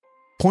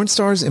Porn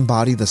stars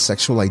embody the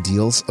sexual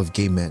ideals of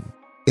gay men.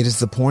 It is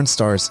the porn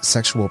star's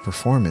sexual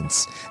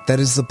performance that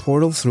is the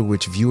portal through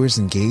which viewers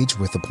engage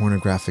with a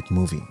pornographic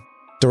movie.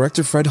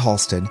 Director Fred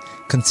Halsted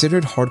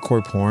considered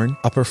hardcore porn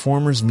a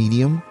performer's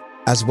medium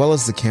as well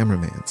as the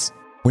cameraman's.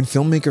 When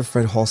filmmaker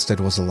Fred Halsted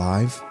was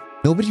alive,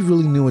 nobody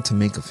really knew what to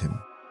make of him.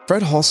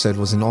 Fred Halsted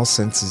was in all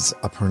senses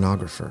a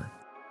pornographer,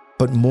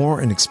 but more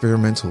an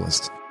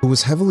experimentalist who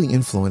was heavily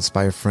influenced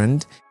by a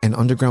friend and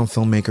underground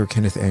filmmaker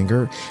Kenneth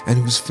Anger, and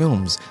whose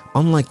films,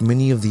 unlike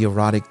many of the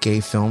erotic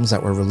gay films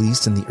that were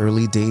released in the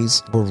early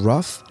days, were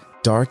rough,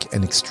 dark,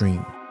 and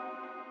extreme.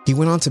 He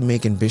went on to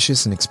make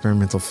ambitious and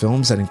experimental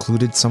films that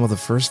included some of the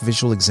first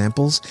visual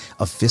examples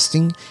of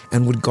fisting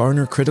and would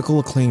garner critical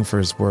acclaim for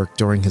his work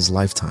during his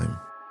lifetime.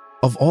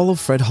 Of all of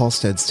Fred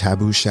Halsted's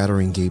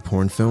taboo-shattering gay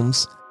porn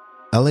films,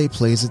 LA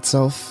Plays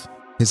Itself,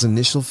 his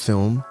initial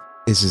film,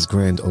 is his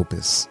grand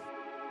opus.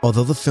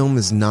 Although the film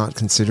is not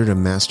considered a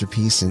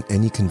masterpiece in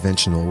any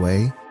conventional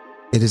way,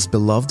 it is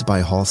beloved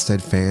by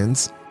Halsted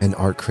fans and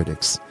art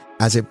critics,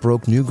 as it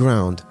broke new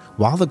ground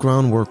while the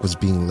groundwork was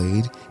being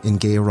laid in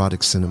gay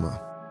erotic cinema.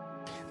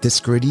 This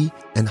gritty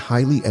and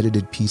highly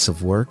edited piece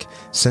of work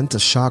sent a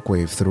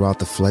shockwave throughout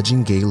the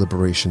fledgling gay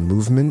liberation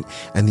movement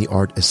and the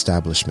art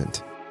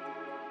establishment.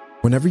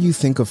 Whenever you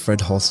think of Fred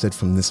Halsted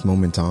from this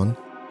moment on,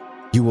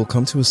 you will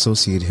come to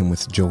associate him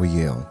with Joey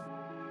Yale.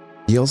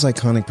 Yale's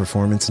iconic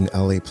performance in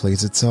LA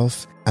Plays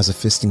Itself as a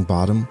fisting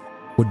bottom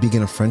would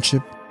begin a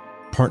friendship,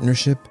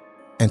 partnership,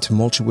 and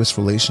tumultuous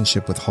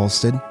relationship with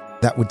Halsted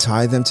that would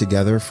tie them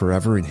together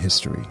forever in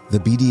history. The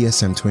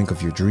BDSM twink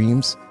of your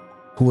dreams,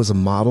 who was a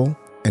model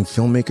and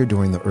filmmaker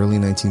during the early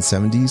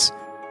 1970s,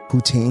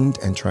 who tamed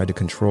and tried to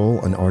control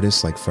an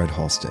artist like Fred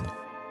Halsted.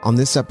 On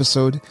this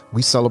episode,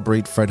 we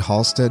celebrate Fred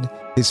Halsted,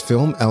 his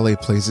film LA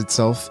Plays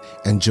Itself,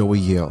 and Joey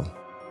Yale.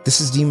 This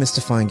is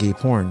Demystifying Gay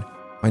Porn.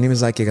 My name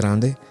is Ike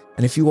Grande,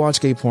 and if you watch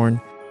gay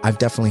porn, I've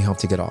definitely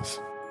helped you get off.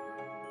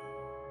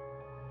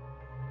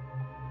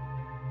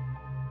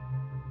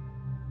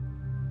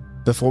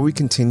 Before we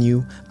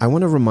continue, I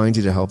want to remind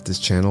you to help this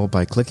channel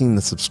by clicking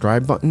the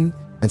subscribe button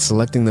and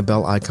selecting the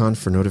bell icon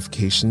for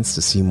notifications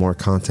to see more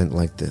content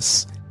like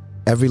this.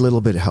 Every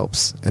little bit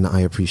helps, and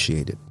I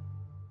appreciate it.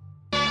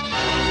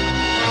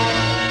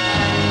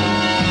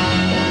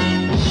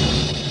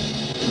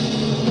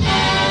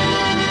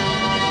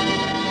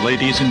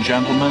 Ladies and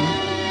gentlemen,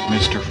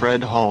 Mr.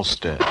 Fred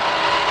Halsted.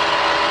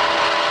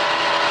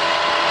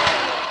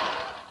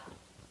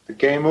 The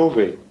gay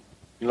movie,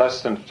 in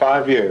less than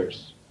 5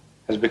 years,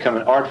 has become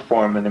an art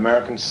form in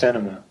American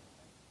cinema.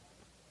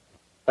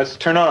 Let's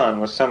turn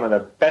on with some of the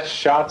best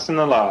shots in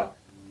the lot.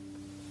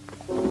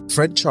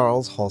 Fred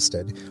Charles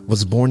Halsted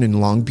was born in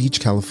Long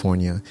Beach,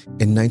 California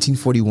in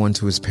 1941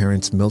 to his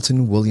parents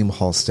Milton William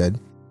Halsted,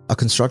 a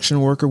construction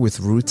worker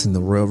with roots in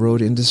the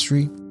railroad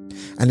industry,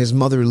 and his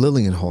mother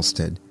Lillian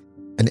Halsted,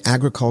 an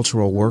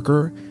agricultural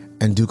worker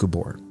and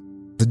Doukhobor.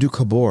 The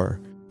Doukhobor,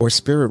 or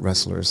spirit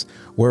wrestlers,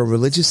 were a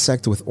religious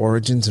sect with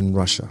origins in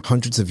Russia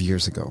hundreds of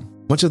years ago.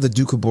 Much of the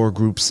Doukhobor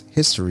group's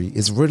history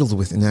is riddled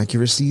with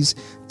inaccuracies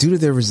due to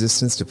their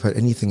resistance to put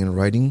anything in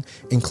writing,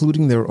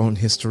 including their own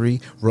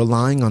history,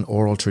 relying on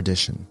oral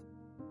tradition.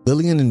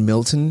 Lillian and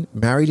Milton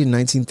married in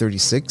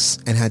 1936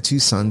 and had 2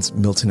 sons,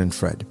 Milton and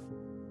Fred.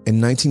 In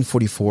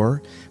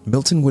 1944,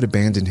 Milton would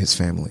abandon his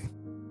family.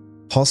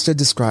 Halsted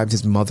described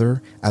his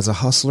mother as a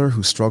hustler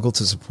who struggled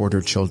to support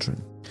her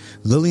children.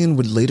 Lillian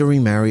would later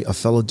remarry a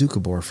fellow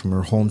Doukhobor from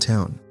her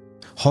hometown.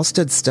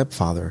 Halsted's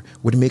stepfather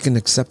would make an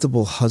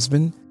acceptable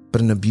husband, but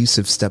an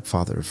abusive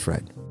stepfather of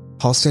Fred.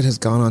 Halsted has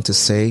gone on to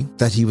say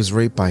that he was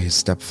raped by his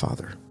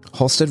stepfather.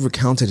 Halsted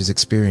recounted his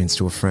experience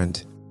to a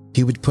friend.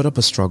 He would put up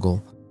a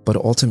struggle, but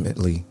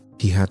ultimately,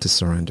 he had to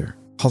surrender.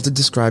 Halsted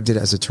described it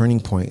as a turning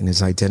point in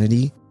his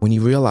identity when he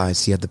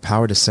realized he had the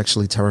power to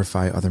sexually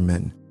terrify other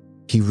men.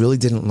 He really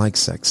didn't like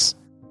sex,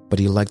 but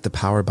he liked the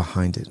power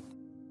behind it.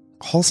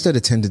 Halsted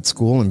attended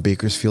school in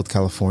Bakersfield,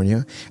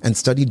 California, and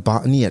studied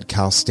botany at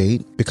Cal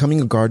State, becoming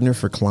a gardener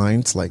for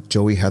clients like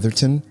Joey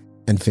Heatherton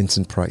and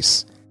Vincent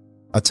Price,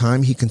 a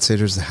time he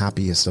considers the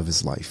happiest of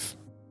his life.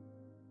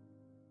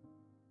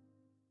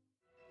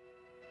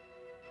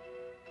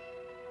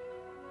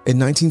 In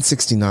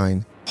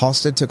 1969,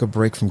 Halsted took a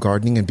break from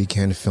gardening and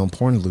began to film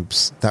porn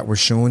loops that were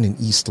shown in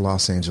East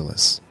Los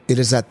Angeles. It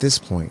is at this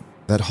point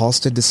that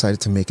Halsted decided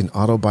to make an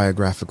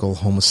autobiographical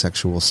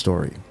homosexual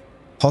story.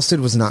 Halsted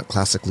was not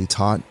classically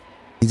taught.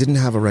 He didn't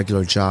have a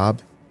regular job.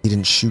 He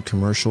didn't shoot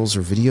commercials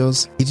or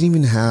videos. He didn't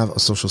even have a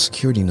social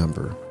security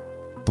number.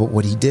 But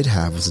what he did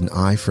have was an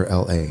eye for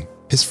LA.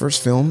 His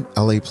first film,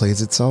 LA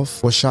Plays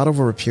Itself, was shot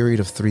over a period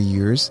of 3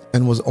 years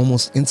and was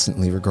almost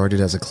instantly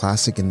regarded as a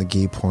classic in the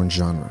gay porn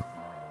genre.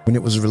 When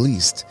it was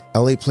released,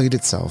 LA Played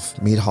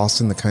Itself made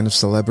Halsted the kind of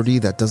celebrity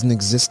that doesn't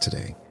exist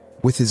today.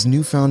 With his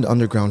newfound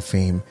underground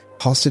fame,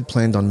 Halsted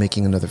planned on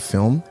making another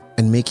film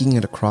and making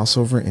it a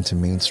crossover into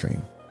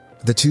mainstream.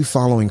 The 2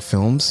 following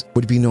films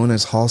would be known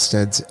as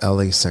Halsted's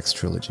LA Sex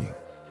Trilogy.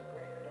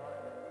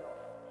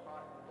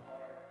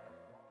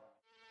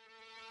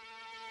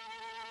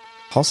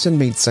 Halsted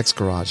made Sex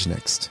Garage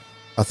next.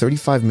 a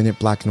 35-minute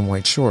black and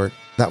white short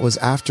that was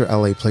after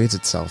LA Plays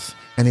Itself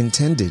and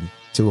intended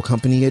to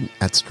accompany it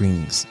at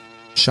screenings.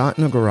 Shot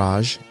in a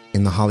garage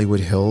in the Hollywood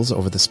Hills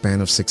over the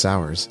span of 6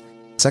 hours,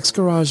 Sex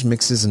Garage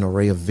mixes an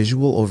array of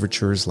visual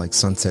overtures like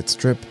Sunset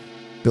Strip,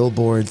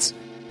 billboards,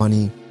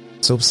 money,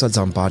 soap suds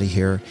on body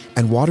hair,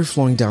 and water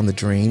flowing down the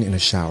drain in a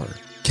shower.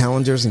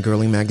 Calendars and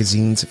girly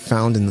magazines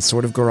found in the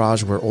sort of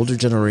garage where older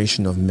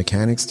generation of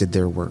mechanics did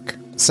their work.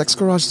 Sex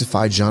Garage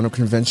defied genre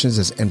conventions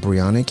as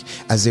embryonic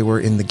as they were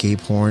in the gay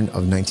porn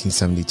of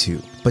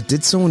 1972, but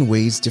did so in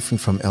ways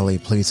different from LA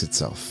Plays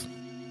Itself.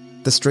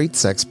 The straight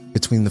sex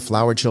between the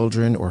flower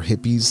children or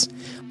hippies,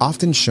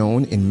 often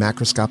shown in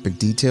macroscopic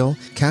detail,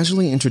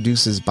 casually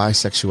introduces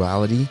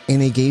bisexuality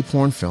in a gay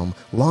porn film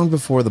long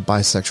before the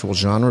bisexual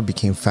genre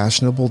became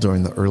fashionable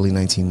during the early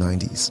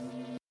 1990s.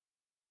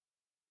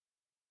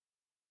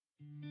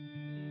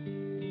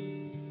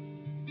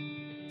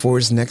 For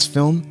his next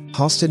film,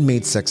 Halsted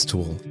made Sex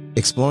Tool,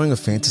 exploring a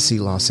fantasy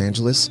Los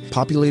Angeles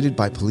populated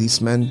by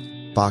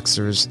policemen,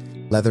 boxers,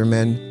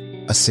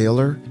 leathermen, a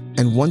sailor,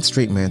 and one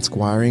straight man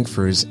squiring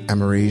for his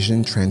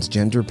Amerasian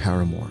transgender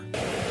paramour.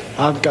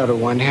 I've got a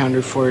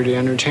one-hander for you to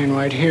entertain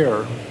right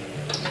here.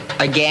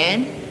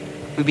 Again?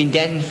 We've been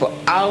dancing for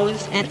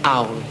hours and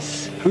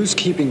hours. Who's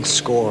keeping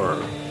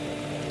score?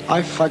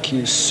 I fuck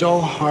you so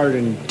hard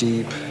and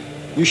deep,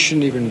 you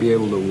shouldn't even be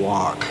able to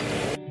walk.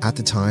 At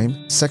the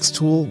time, Sex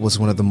Tool was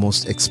one of the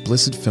most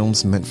explicit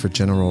films meant for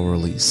general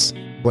release.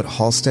 What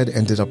Halsted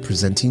ended up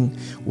presenting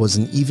was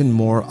an even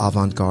more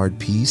avant-garde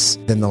piece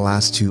than the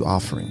last two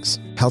offerings,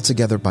 held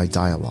together by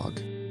dialogue.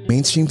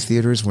 Mainstream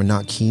theaters were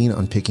not keen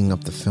on picking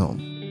up the film.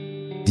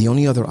 The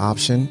only other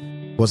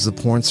option was the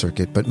porn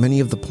circuit, but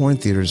many of the porn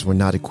theaters were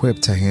not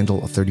equipped to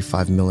handle a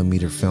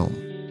 35mm film.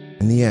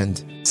 In the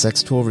end,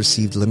 Sex Tool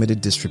received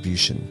limited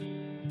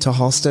distribution. To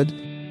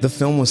Halsted, the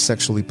film was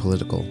sexually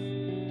political.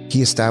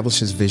 He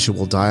establishes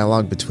visual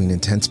dialogue between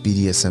intense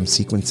BDSM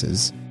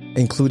sequences,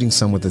 including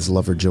some with his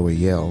lover Joey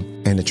Yale,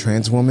 and a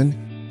trans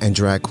woman, and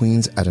drag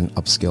queens at an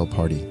upscale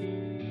party.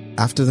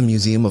 After the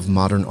Museum of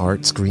Modern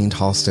Art screened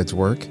Halsted's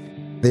work,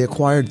 they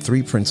acquired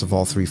 3 prints of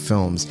all 3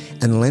 films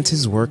and lent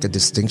his work a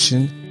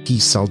distinction he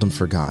seldom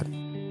forgot.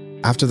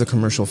 After the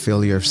commercial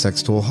failure of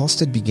Sex Tool,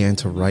 Halsted began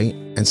to write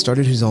and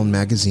started his own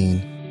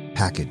magazine,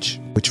 Package,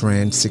 which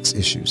ran 6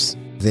 issues.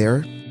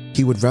 There,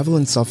 he would revel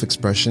in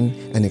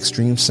self-expression and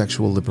extreme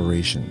sexual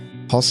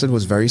liberation. Halsted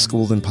was very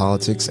schooled in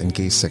politics and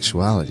gay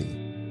sexuality.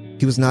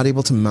 He was not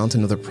able to mount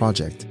another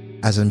project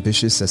as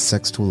ambitious as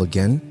Sex Tool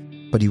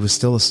again, but he was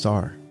still a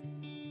star.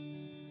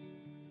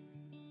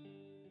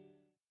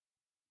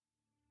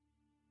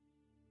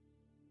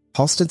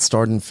 Halsted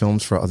starred in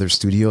films for other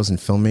studios and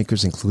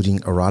filmmakers including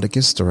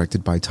Eroticus,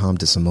 directed by Tom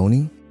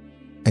DeSimone,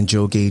 and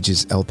Joe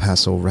Gage's El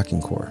Paso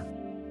Wrecking Corps,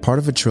 part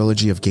of a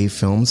trilogy of gay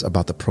films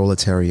about the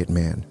proletariat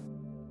man.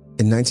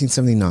 In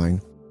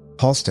 1979,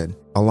 Halsted,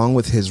 along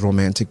with his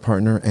romantic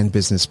partner and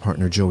business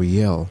partner Joey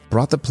Yale,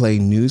 brought the play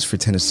News for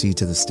Tennessee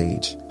to the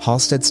stage.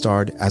 Halsted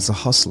starred as a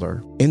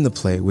hustler in the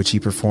play, which he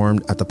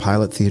performed at the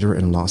Pilot Theater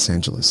in Los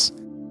Angeles.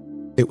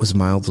 It was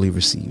mildly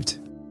received.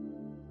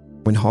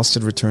 When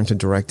Halsted returned to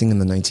directing in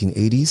the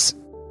 1980s,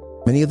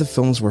 many of the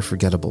films were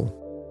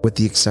forgettable, with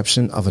the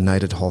exception of A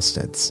Night at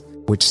Halsted's,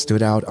 which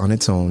stood out on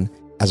its own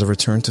as a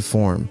return to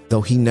form,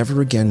 though he never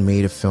again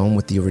made a film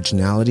with the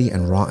originality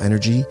and raw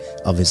energy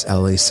of his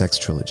LA Sex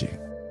trilogy.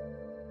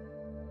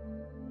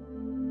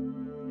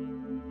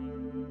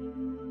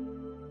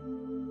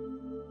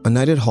 A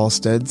Night at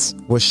Halsted's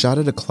was shot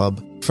at a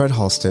club Fred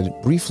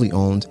Halsted briefly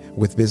owned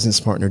with business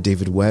partner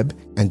David Webb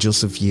and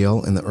Joseph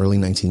Yale in the early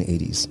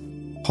 1980s.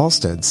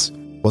 Halsted's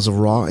was a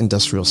raw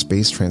industrial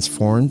space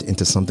transformed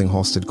into something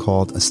Halsted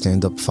called a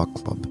stand-up fuck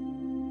club.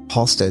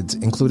 Halsted's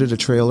included a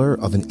trailer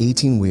of an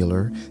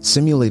 18-wheeler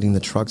simulating the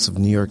trucks of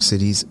New York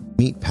City's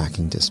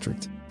meatpacking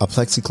district, a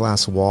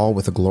plexiglass wall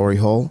with a glory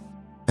hole,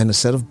 and a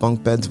set of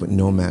bunk beds with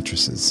no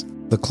mattresses.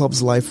 The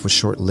club's life was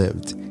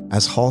short-lived,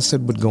 as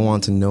Halsted would go on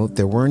to note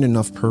there weren't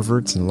enough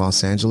perverts in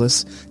Los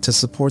Angeles to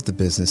support the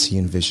business he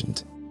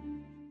envisioned.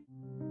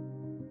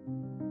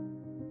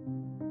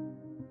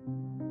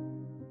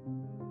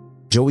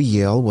 Joey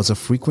Yale was a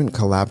frequent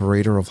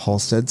collaborator of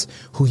Halsted's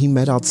who he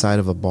met outside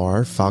of a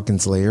bar,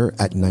 Falcon's Lair,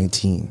 at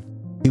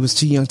 19. He was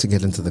too young to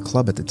get into the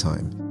club at the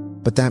time,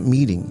 but that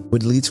meeting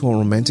would lead to a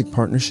romantic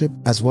partnership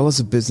as well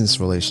as a business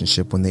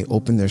relationship when they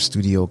opened their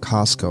studio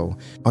Costco,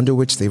 under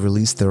which they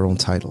released their own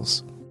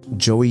titles.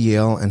 Joey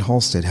Yale and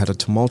Halsted had a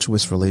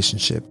tumultuous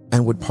relationship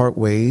and would part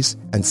ways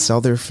and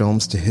sell their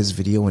films to his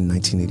video in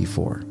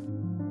 1984.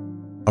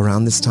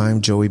 Around this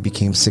time, Joey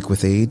became sick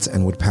with AIDS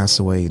and would pass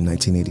away in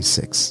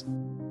 1986.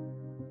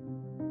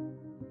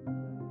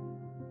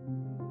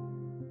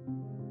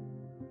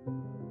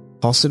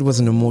 Halsted was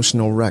an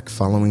emotional wreck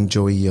following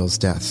Joey Yale's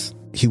death.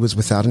 He was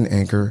without an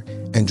anchor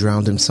and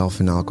drowned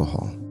himself in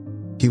alcohol.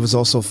 He was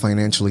also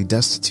financially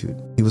destitute.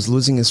 He was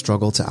losing his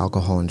struggle to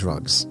alcohol and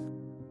drugs.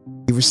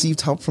 He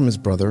received help from his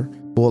brother,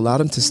 who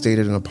allowed him to stay at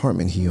an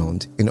apartment he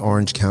owned in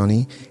Orange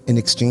County in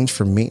exchange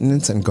for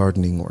maintenance and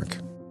gardening work.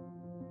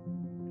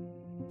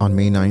 On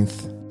May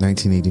 9th,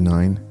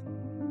 1989,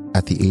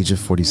 at the age of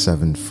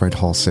 47, Fred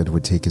Halsted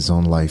would take his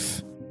own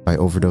life by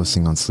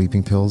overdosing on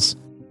sleeping pills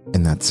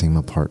in that same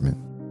apartment.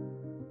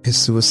 His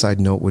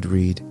suicide note would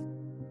read,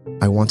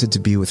 "I wanted to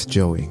be with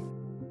Joey.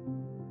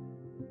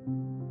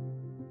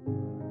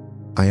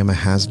 I am a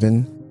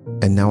has-been,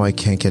 and now I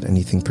can't get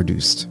anything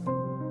produced.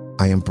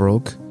 I am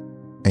broke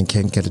and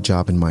can't get a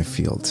job in my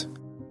field.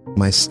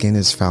 My skin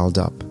is fouled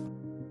up.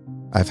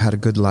 I've had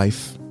a good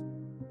life.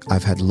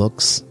 I've had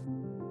looks,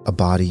 a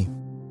body,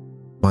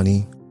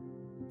 money,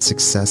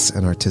 success,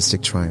 and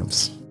artistic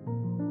triumphs.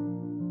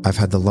 I've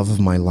had the love of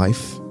my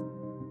life.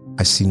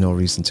 I see no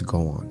reason to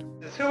go on."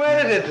 Who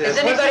edited this? Is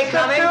anybody What's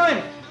this coming?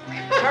 doing?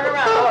 Turn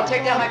around. Oh, I'll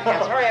take down my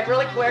pants. Hurry up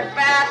really quick.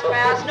 Fast,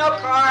 fast. No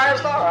cars.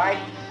 All right.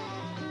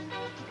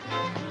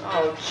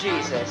 Oh,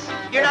 Jesus.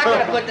 You're not going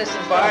to put this in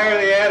film. Fire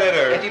the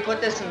editor. If you put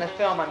this in the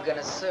film, I'm going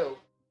to sue.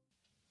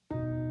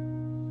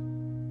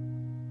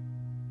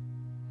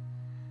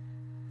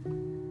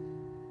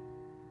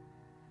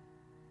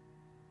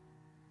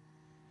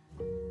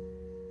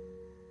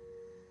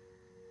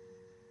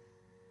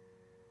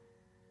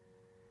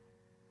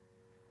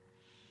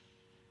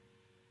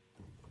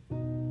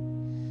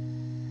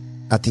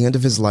 At the end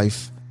of his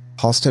life,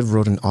 Halsted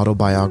wrote an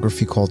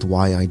autobiography called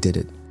Why I Did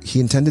It. He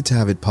intended to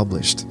have it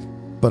published,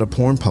 but a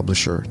porn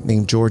publisher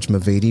named George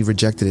Mavady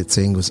rejected it,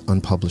 saying it was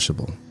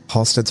unpublishable.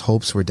 Halsted's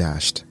hopes were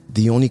dashed.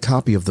 The only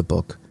copy of the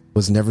book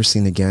was never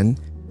seen again,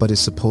 but is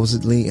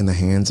supposedly in the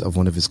hands of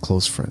one of his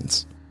close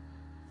friends.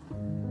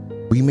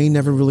 We may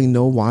never really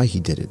know why he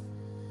did it,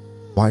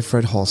 why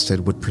Fred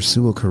Halsted would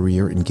pursue a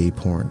career in gay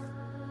porn.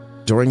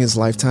 During his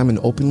lifetime, an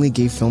openly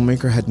gay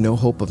filmmaker had no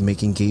hope of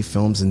making gay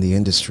films in the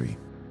industry.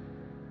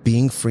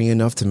 Being free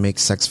enough to make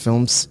sex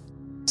films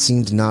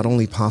seemed not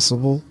only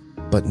possible,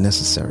 but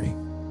necessary.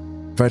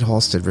 Fred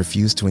Halsted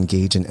refused to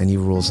engage in any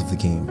rules of the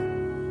game.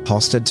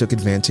 Halsted took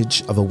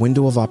advantage of a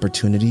window of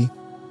opportunity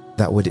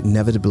that would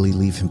inevitably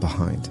leave him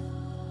behind.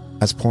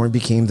 As porn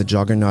became the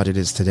juggernaut it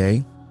is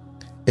today,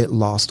 it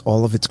lost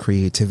all of its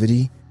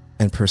creativity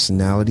and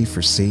personality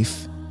for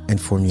safe and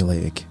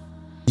formulaic.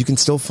 You can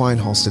still find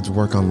Halsted's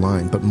work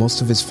online, but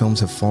most of his films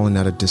have fallen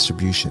out of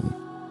distribution.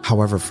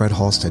 However, Fred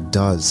Halsted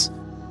does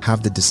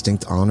have the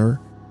distinct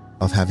honor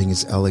of having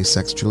his LA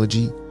Sex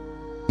trilogy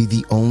be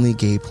the only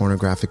gay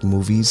pornographic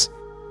movies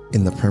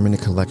in the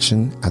permanent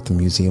collection at the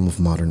Museum of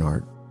Modern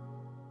Art.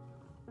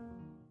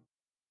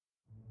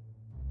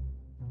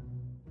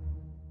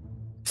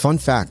 Fun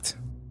fact,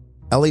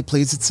 LA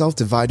Plays Itself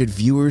divided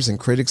viewers and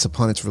critics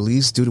upon its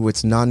release due to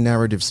its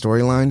non-narrative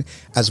storyline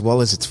as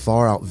well as its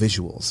far-out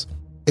visuals.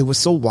 It was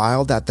so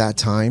wild at that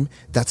time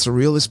that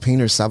surrealist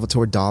painter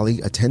Salvatore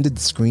Dali attended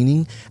the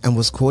screening and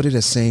was quoted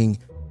as saying,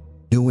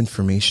 "New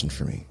information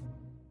for me."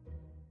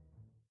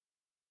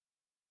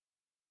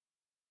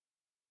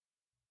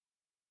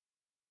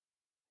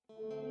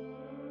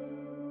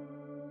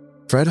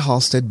 Fred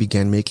Halsted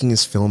began making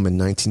his film in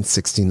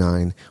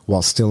 1969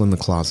 while still in the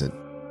closet.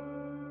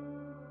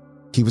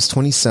 He was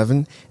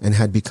 27 and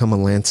had become a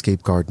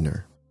landscape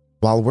gardener.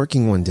 While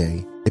working one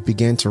day, it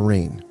began to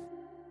rain.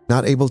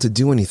 Not able to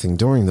do anything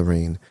during the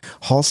rain,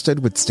 Halsted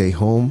would stay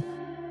home,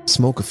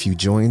 smoke a few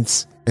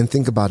joints, and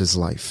think about his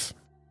life.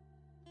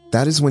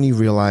 That is when he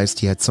realized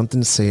he had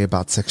something to say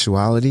about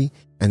sexuality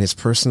and his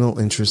personal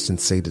interest in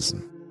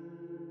sadism.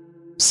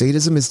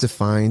 Sadism is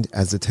defined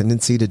as the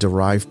tendency to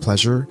derive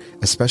pleasure,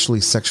 especially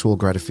sexual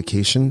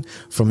gratification,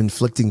 from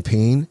inflicting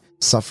pain,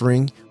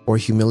 suffering, or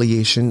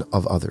humiliation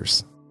of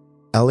others.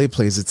 LA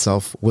Plays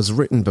Itself was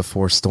written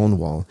before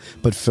Stonewall,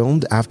 but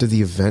filmed after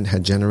the event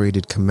had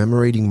generated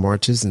commemorating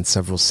marches in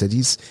several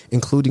cities,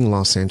 including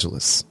Los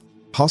Angeles.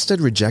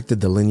 Halsted rejected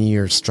the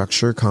linear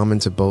structure common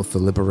to both the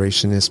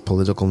liberationist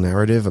political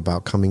narrative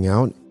about coming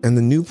out and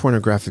the new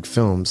pornographic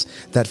films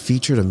that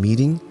featured a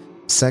meeting,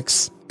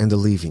 sex, and a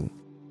leaving.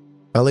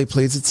 LA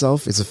Plays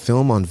Itself is a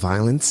film on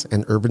violence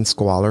and urban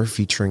squalor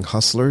featuring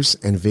hustlers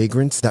and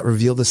vagrants that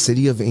reveal the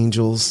City of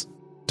Angels'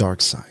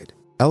 dark side.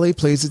 LA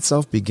Plays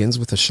Itself begins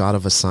with a shot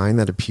of a sign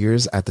that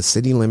appears at the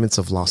city limits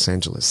of Los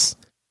Angeles.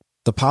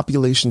 The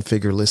population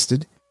figure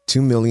listed,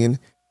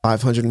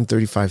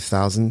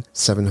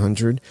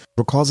 2,535,700,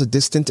 recalls a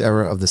distant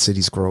era of the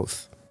city's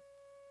growth.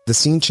 The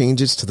scene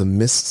changes to the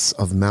mists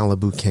of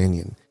Malibu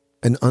Canyon,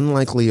 an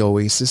unlikely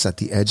oasis at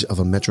the edge of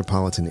a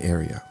metropolitan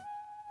area.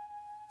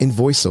 In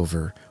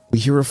voiceover, we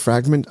hear a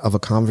fragment of a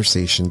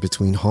conversation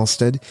between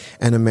Halsted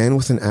and a man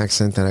with an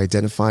accent that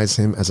identifies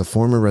him as a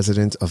former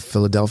resident of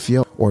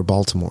Philadelphia or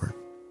Baltimore.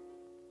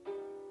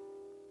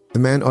 The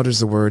man utters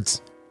the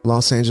words,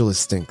 "Los Angeles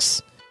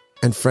stinks,"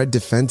 and Fred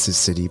defends his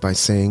city by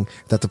saying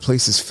that the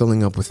place is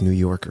filling up with New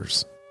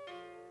Yorkers.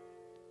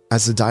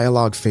 As the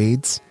dialogue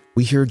fades,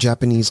 we hear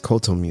Japanese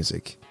koto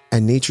music,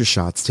 and nature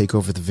shots take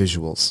over the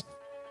visuals.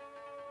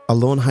 A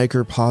lone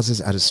hiker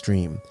pauses at a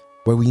stream,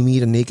 where we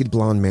meet a naked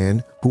blonde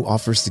man who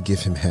offers to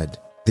give him head.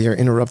 They are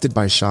interrupted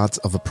by shots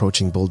of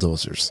approaching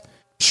bulldozers,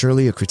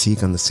 surely a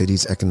critique on the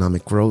city's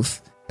economic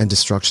growth and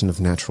destruction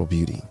of natural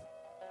beauty.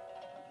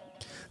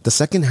 The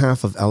second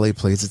half of LA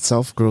Plays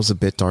Itself grows a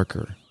bit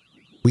darker.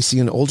 we see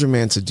an older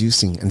man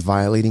seducing and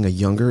violating a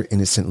younger,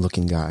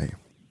 innocent-looking guy.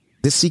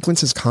 This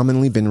sequence has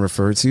commonly been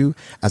referred to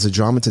as a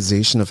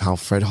dramatization of how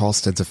Fred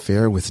Halsted's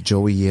affair with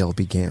Joey Yale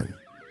began.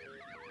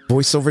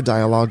 Voiceover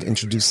dialogue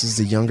introduces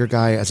the younger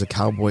guy as a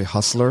cowboy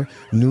hustler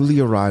newly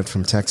arrived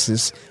from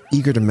Texas,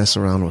 eager to mess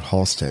around with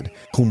Halsted,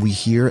 whom we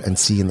hear and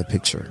see in the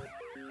picture.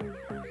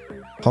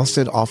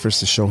 Halsted offers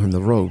to show him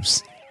the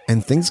ropes,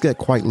 and things get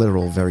quite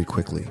literal very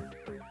quickly.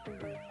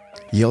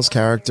 Yale's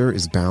character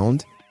is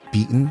bound,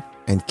 beaten,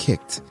 and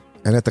kicked,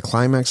 and at the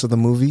climax of the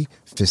movie,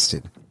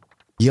 fisted.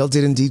 Yale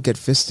did indeed get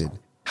fisted,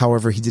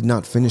 however he did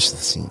not finish the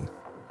scene,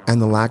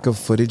 and the lack of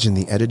footage in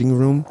the editing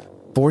room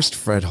forced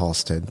Fred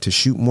Halsted to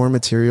shoot more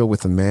material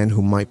with a man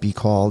who might be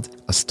called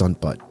a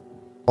stunt butt.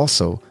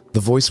 Also,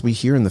 the voice we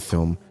hear in the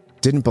film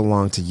didn't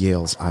belong to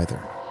Yale's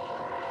either.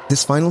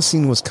 This final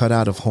scene was cut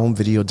out of home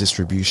video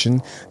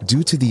distribution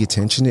due to the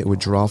attention it would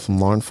draw from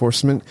law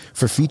enforcement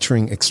for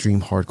featuring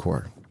extreme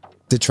hardcore.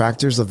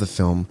 Detractors of the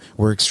film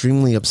were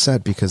extremely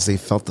upset because they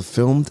felt the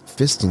filmed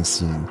fisting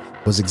scene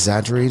was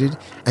exaggerated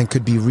and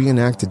could be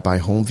reenacted by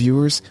home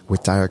viewers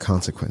with dire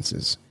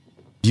consequences.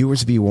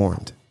 Viewers be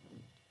warned.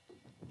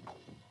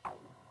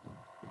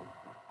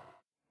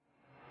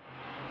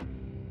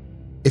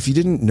 If you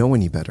didn't know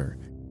any better,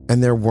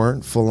 and there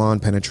weren't full-on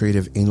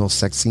penetrative anal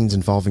sex scenes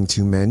involving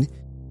two men,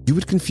 you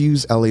would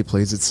confuse LA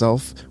Plays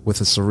Itself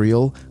with a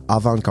surreal,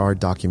 avant-garde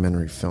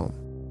documentary film.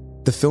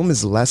 The film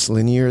is less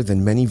linear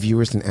than many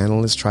viewers and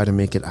analysts try to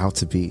make it out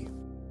to be.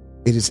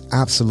 It is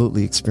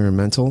absolutely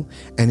experimental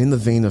and in the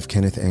vein of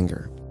Kenneth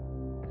Anger.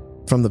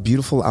 From the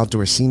beautiful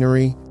outdoor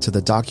scenery to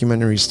the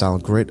documentary-style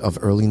grit of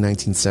early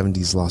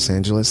 1970s Los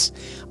Angeles,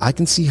 I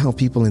can see how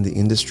people in the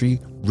industry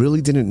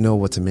really didn't know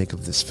what to make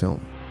of this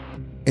film.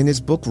 In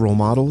his book Role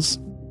Models,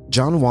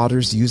 John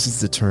Waters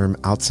uses the term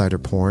outsider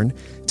porn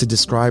to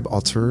describe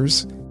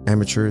auteurs,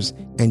 amateurs,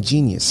 and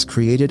genius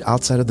created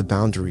outside of the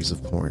boundaries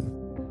of porn.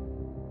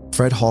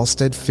 Fred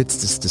Halsted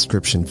fits this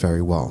description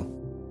very well.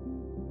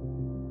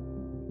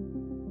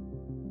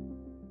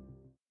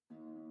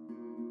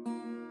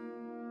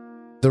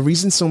 The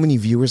reason so many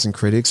viewers and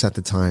critics at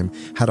the time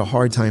had a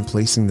hard time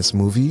placing this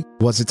movie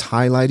was its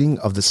highlighting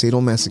of the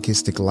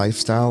sadomasochistic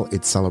lifestyle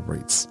it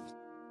celebrates.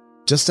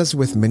 Just as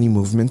with many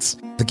movements,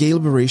 the gay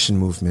liberation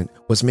movement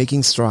was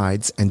making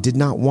strides and did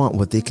not want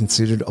what they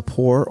considered a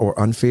poor or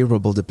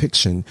unfavorable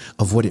depiction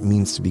of what it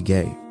means to be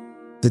gay.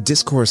 The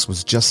discourse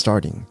was just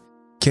starting.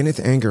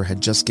 Kenneth Anger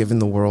had just given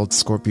the world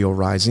Scorpio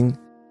Rising,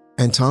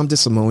 and Tom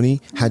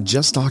DeSimone had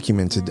just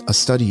documented a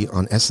study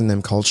on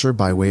S&M culture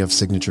by way of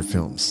signature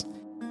films.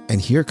 And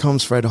here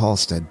comes Fred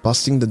Halsted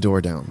busting the door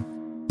down.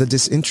 The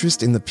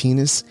disinterest in the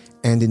penis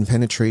and in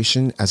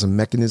penetration as a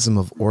mechanism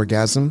of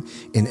orgasm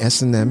in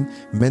S&M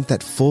meant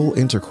that full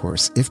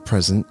intercourse, if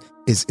present,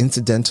 is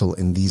incidental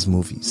in these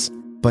movies.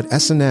 But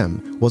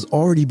S&M was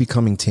already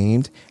becoming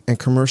tamed and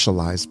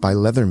commercialized by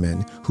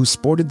leathermen who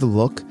sported the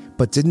look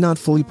but did not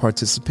fully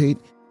participate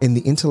in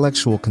the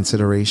intellectual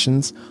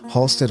considerations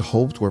Halsted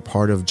hoped were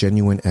part of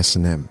genuine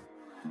S&M.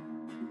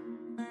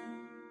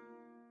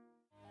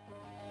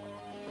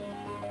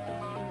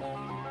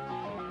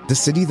 The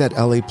city that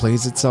LA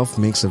Plays Itself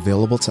makes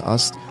available to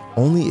us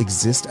only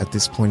exists at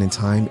this point in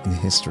time in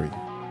history.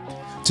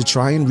 To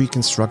try and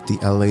reconstruct the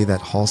LA that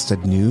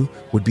Halsted knew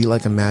would be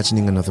like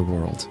imagining another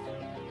world.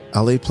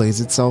 LA Plays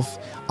Itself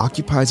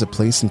occupies a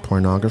place in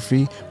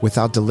pornography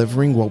without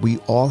delivering what we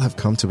all have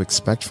come to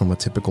expect from a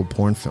typical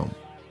porn film.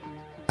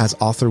 As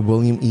author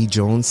William E.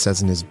 Jones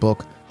says in his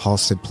book,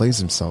 Halsted Plays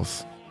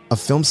Himself, a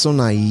film so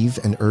naive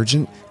and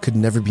urgent could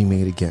never be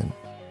made again.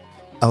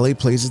 LA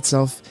Plays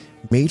Itself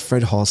made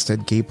Fred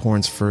Halsted gay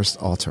porn's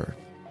first auteur,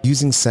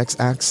 using sex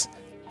acts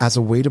as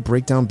a way to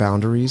break down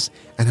boundaries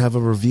and have a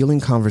revealing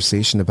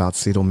conversation about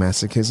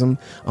sadomasochism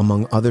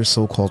among other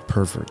so-called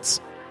perverts.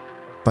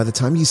 By the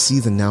time you see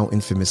the now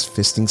infamous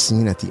fisting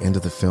scene at the end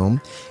of the film,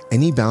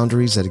 any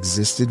boundaries that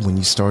existed when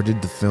you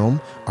started the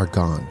film are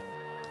gone.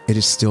 It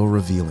is still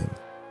revealing.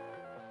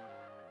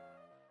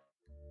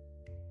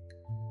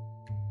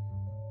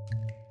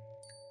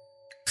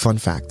 Fun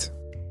fact: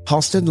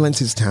 Halsted lent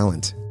his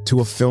talent to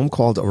a film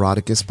called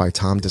Eroticus by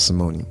Tom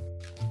DeSimone.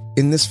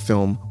 In this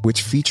film,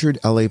 which featured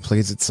LA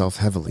Plays Itself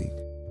heavily,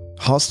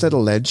 Halsted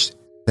alleged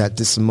that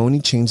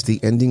DeSimone changed the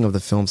ending of the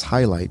film's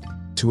highlight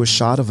to a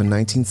shot of a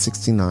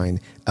 1969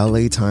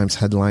 LA Times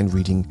headline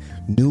reading,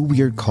 "New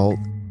Weird Cult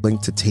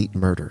Linked to Tate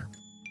Murder."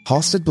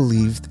 Halsted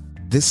believed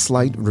this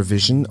slight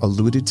revision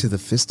alluded to the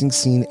fisting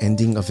scene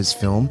ending of his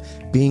film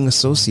being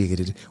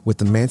associated with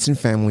the Manson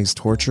family's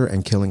torture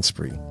and killing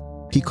spree.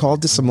 He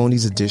called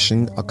DeSimone's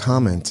addition a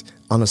comment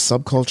on a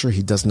subculture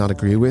he does not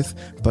agree with,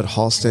 but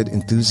Halsted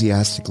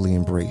enthusiastically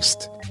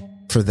embraced.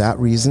 For that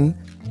reason,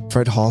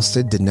 Fred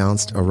Halsted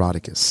denounced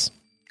Eroticus.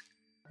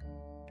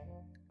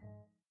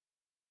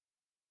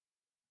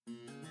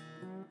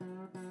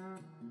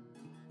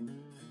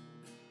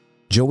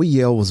 Joey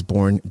Yale was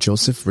born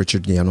Joseph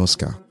Richard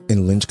Janoska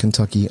in Lynch,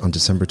 Kentucky on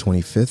December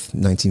 25,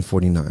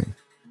 1949.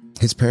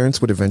 His parents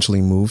would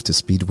eventually move to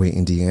Speedway,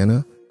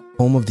 Indiana,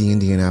 home of the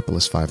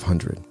Indianapolis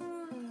 500.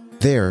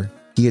 There,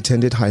 he He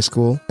attended high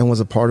school and was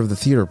a part of the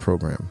theater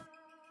program.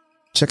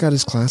 Check out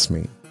his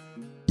classmate.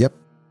 Yep,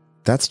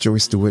 that's Joey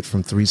Stewart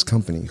from Three's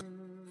Company.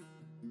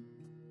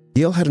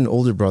 Yale had an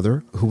older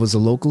brother who was a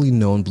locally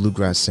known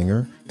bluegrass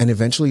singer and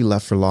eventually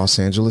left for Los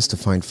Angeles to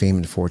find fame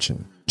and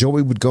fortune.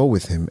 Joey would go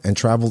with him and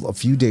traveled a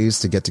few days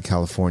to get to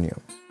California.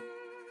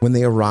 When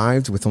they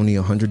arrived with only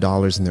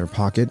 $100 in their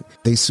pocket,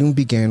 they soon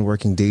began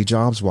working day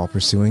jobs while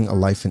pursuing a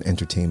life in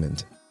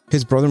entertainment.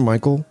 His brother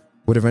Michael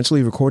would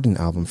eventually record an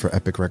album for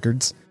Epic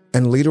Records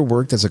and later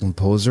worked as a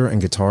composer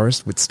and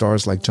guitarist with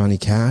stars like Johnny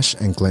Cash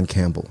and Glenn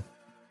Campbell.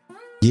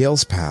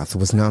 Yale's path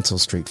was not so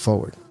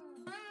straightforward.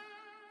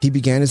 He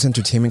began his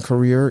entertainment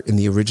career in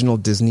the original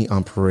Disney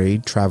on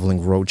Parade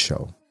traveling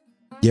roadshow.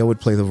 Yale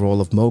would play the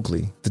role of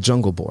Mowgli, the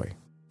Jungle Boy,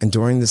 and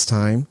during this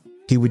time,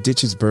 he would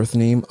ditch his birth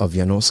name of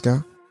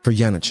Janoska for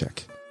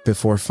Janacek,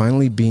 before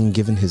finally being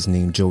given his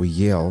name Joey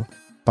Yale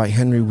by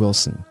Henry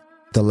Wilson,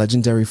 the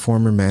legendary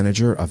former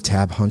manager of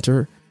Tab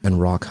Hunter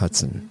and Rock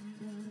Hudson.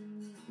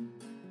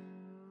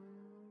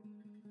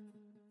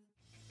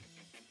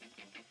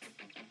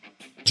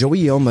 Joey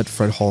Yale met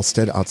Fred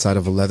Halsted outside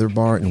of a leather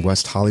bar in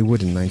West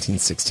Hollywood in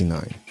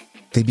 1969.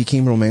 They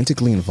became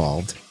romantically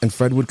involved, and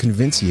Fred would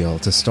convince Yale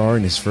to star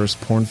in his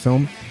first porn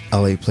film,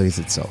 LA Plays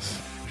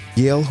Itself.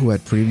 Yale, who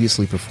had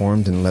previously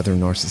performed in Leather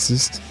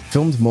Narcissist,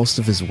 filmed most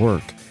of his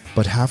work,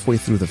 but halfway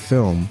through the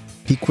film,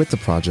 he quit the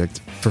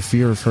project for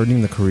fear of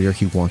hurting the career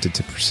he wanted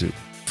to pursue.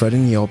 Fred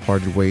and Yale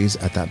parted ways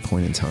at that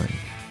point in time.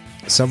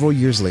 Several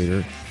years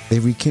later, they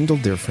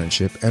rekindled their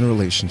friendship and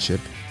relationship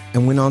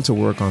and went on to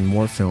work on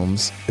more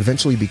films,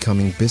 eventually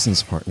becoming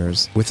business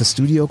partners with a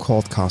studio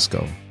called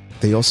Costco.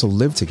 They also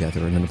lived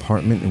together in an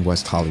apartment in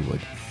West Hollywood.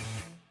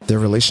 Their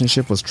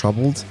relationship was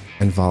troubled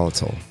and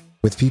volatile,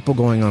 with people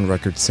going on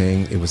record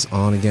saying it was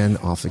on again,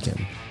 off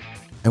again.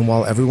 And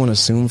while everyone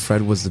assumed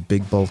Fred was the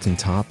big bulking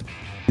top,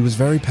 he was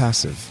very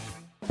passive.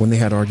 When they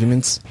had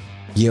arguments,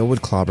 Yale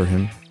would clobber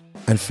him,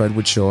 and Fred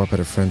would show up at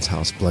a friend's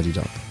house bloodied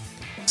up.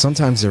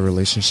 Sometimes their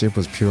relationship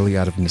was purely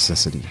out of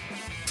necessity.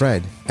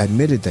 Fred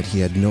admitted that he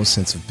had no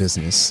sense of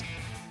business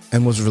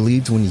and was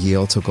relieved when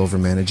Yale took over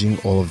managing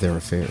all of their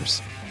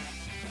affairs.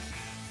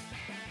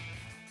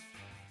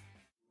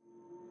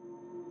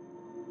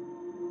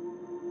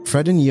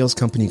 Fred and Yale's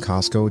company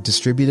Costco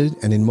distributed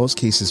and in most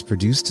cases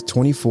produced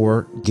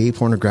 24 gay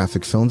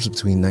pornographic films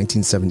between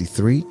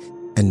 1973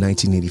 and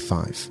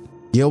 1985.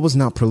 Yale was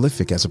not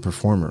prolific as a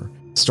performer,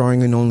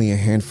 starring in only a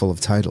handful of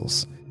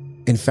titles.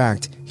 In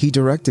fact, he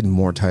directed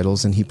more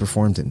titles than he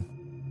performed in.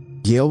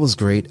 Yale was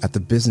great at the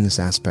business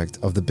aspect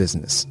of the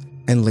business,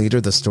 and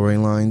later the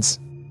storylines,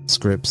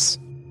 scripts,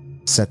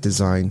 set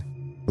design,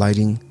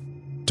 lighting,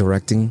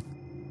 directing,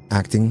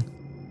 acting,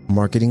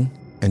 marketing,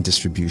 and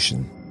distribution.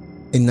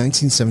 In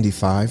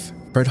 1975,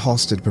 Fred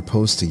Halsted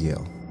proposed to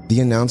Yale. The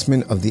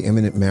announcement of the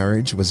imminent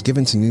marriage was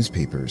given to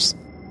newspapers,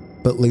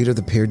 but later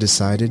the pair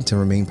decided to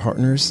remain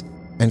partners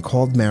and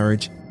called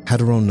marriage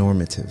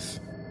heteronormative.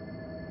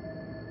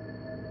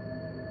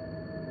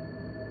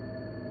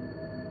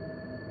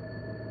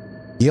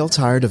 Yale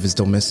tired of his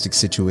domestic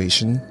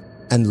situation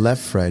and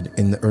left Fred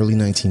in the early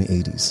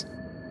 1980s.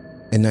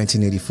 In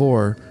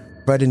 1984,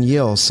 Fred and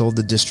Yale sold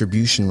the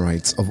distribution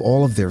rights of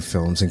all of their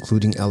films,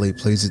 including LA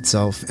Plays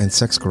Itself and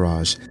Sex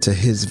Garage, to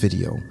His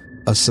Video,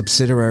 a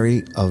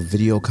subsidiary of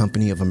Video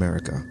Company of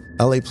America.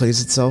 LA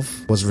Plays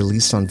Itself was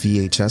released on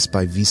VHS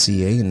by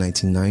VCA in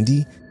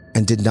 1990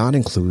 and did not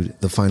include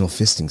the final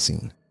fisting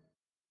scene.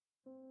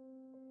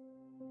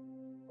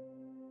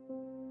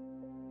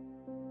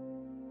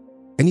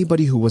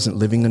 Anybody who wasn't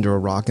living under a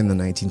rock in the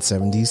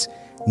 1970s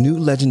knew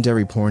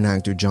legendary porn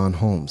actor John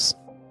Holmes,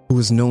 who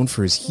was known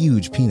for his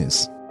huge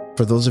penis.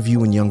 For those of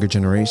you in younger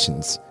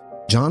generations,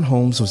 John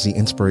Holmes was the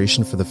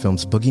inspiration for the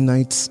films Boogie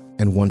Nights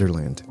and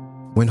Wonderland.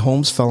 When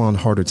Holmes fell on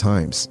harder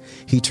times,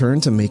 he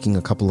turned to making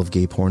a couple of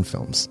gay porn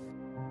films.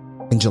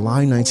 In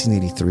July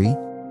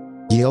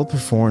 1983, Yale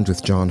performed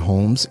with John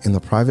Holmes in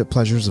The Private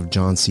Pleasures of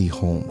John C.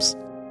 Holmes.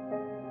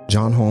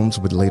 John Holmes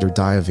would later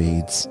die of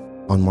AIDS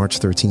on March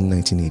 13,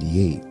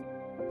 1988.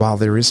 While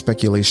there is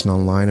speculation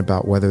online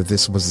about whether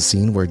this was the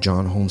scene where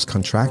John Holmes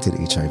contracted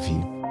HIV,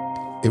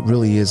 it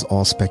really is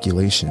all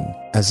speculation,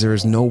 as there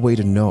is no way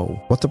to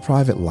know what the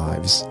private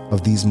lives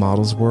of these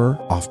models were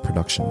off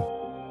production.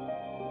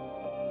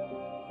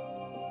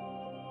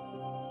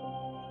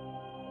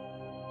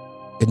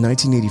 In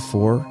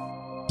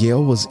 1984,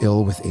 Yale was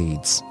ill with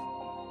AIDS,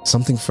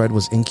 something Fred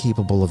was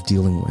incapable of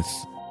dealing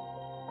with.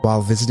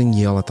 While visiting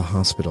Yale at the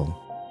hospital,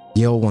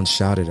 Yale once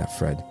shouted at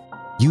Fred,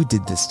 "You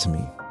did this to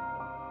me."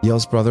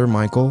 Yale's brother,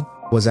 Michael,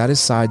 was at his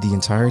side the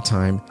entire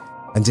time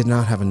and did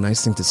not have a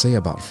nice thing to say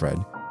about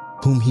Fred,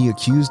 whom he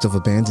accused of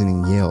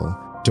abandoning Yale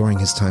during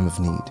his time of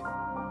need.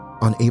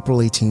 On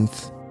April 18,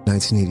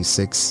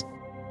 1986,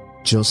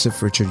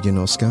 Joseph Richard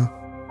Janoska,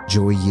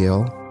 Joey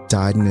Yale,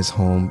 died in his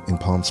home in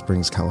Palm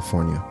Springs,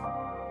 California.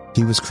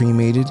 He was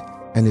cremated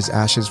and his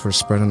ashes were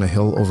spread on a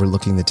hill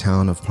overlooking the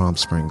town of Palm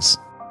Springs,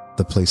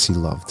 the place he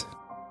loved.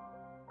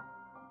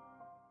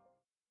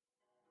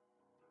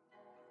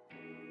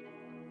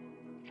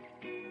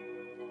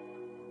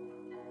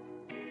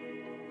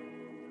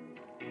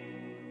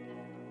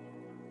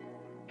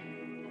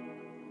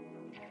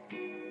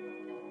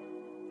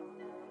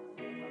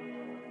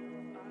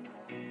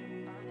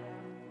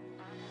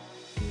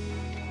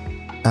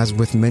 As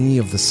with many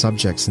of the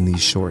subjects in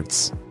these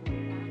shorts,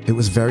 it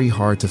was very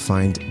hard to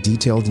find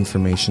detailed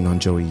information on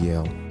Joey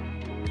Yale.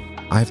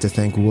 I have to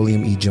thank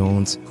William E.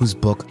 Jones, whose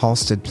book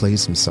Halsted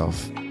Plays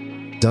Himself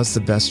does the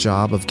best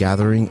job of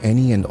gathering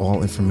any and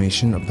all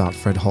information about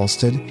Fred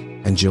Halsted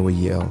and Joey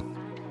Yale.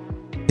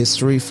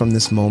 History from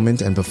this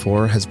moment and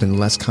before has been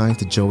less kind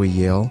to Joey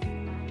Yale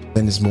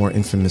than his more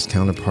infamous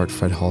counterpart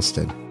Fred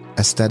Halsted.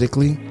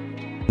 Aesthetically,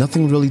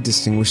 nothing really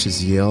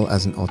distinguishes Yale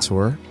as an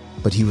auteur,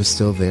 but he was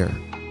still there,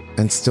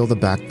 and still the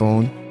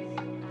backbone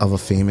of a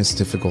famous,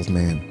 difficult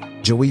man.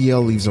 Joey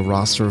Yale leaves a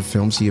roster of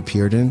films he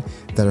appeared in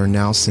that are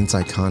now since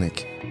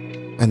iconic,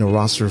 and a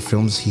roster of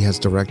films he has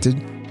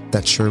directed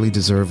that surely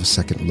deserve a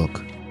second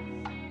look.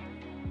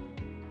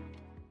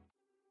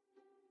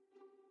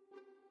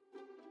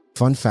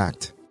 Fun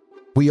fact: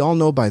 we all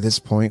know by this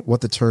point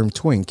what the term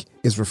twink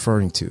is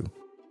referring to.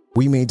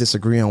 We may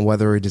disagree on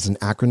whether it is an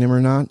acronym or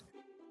not,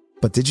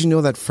 but did you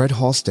know that Fred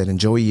Halsted and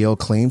Joey Yale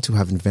claim to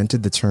have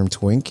invented the term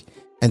twink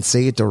and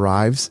say it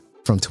derives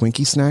from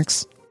Twinkie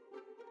snacks?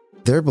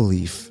 Their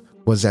belief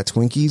was that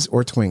Twinkies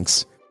or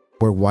Twinks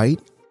were white,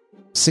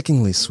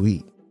 sickeningly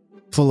sweet,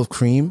 full of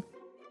cream,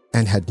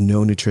 and had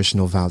no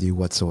nutritional value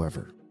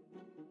whatsoever.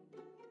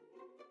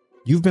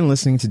 You've been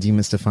listening to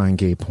Demystifying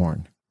Gay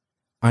Porn.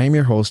 I am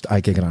your host,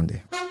 Ike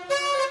Grande.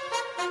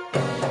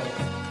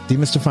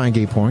 Demystifying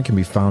Gay Porn can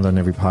be found on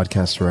every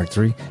podcast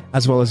directory,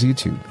 as well as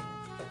YouTube.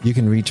 You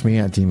can reach me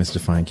at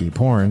Demystifying Gay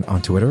Porn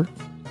on Twitter,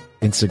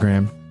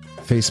 Instagram,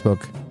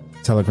 Facebook,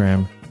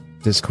 Telegram,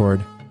 Discord,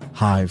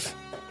 Hive.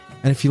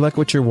 And if you like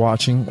what you're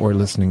watching or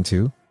listening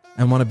to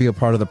and want to be a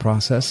part of the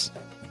process,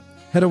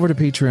 head over to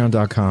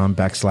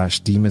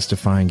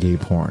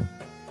patreon.com/demystifyinggayporn,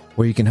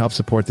 where you can help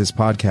support this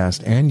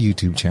podcast and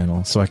YouTube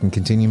channel so I can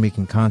continue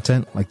making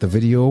content like the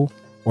video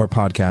or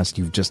podcast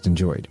you've just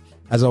enjoyed.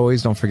 As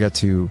always, don't forget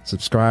to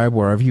subscribe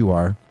wherever you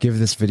are, give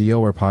this video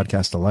or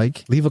podcast a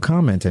like, leave a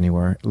comment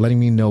anywhere, letting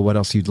me know what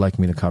else you'd like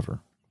me to cover.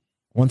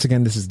 Once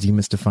again, this is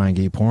Demystifying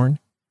Gay Porn.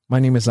 My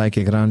name is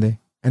Ike Grande,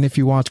 and if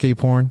you watch gay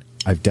porn,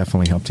 I've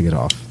definitely helped to get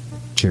off.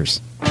 Cheers.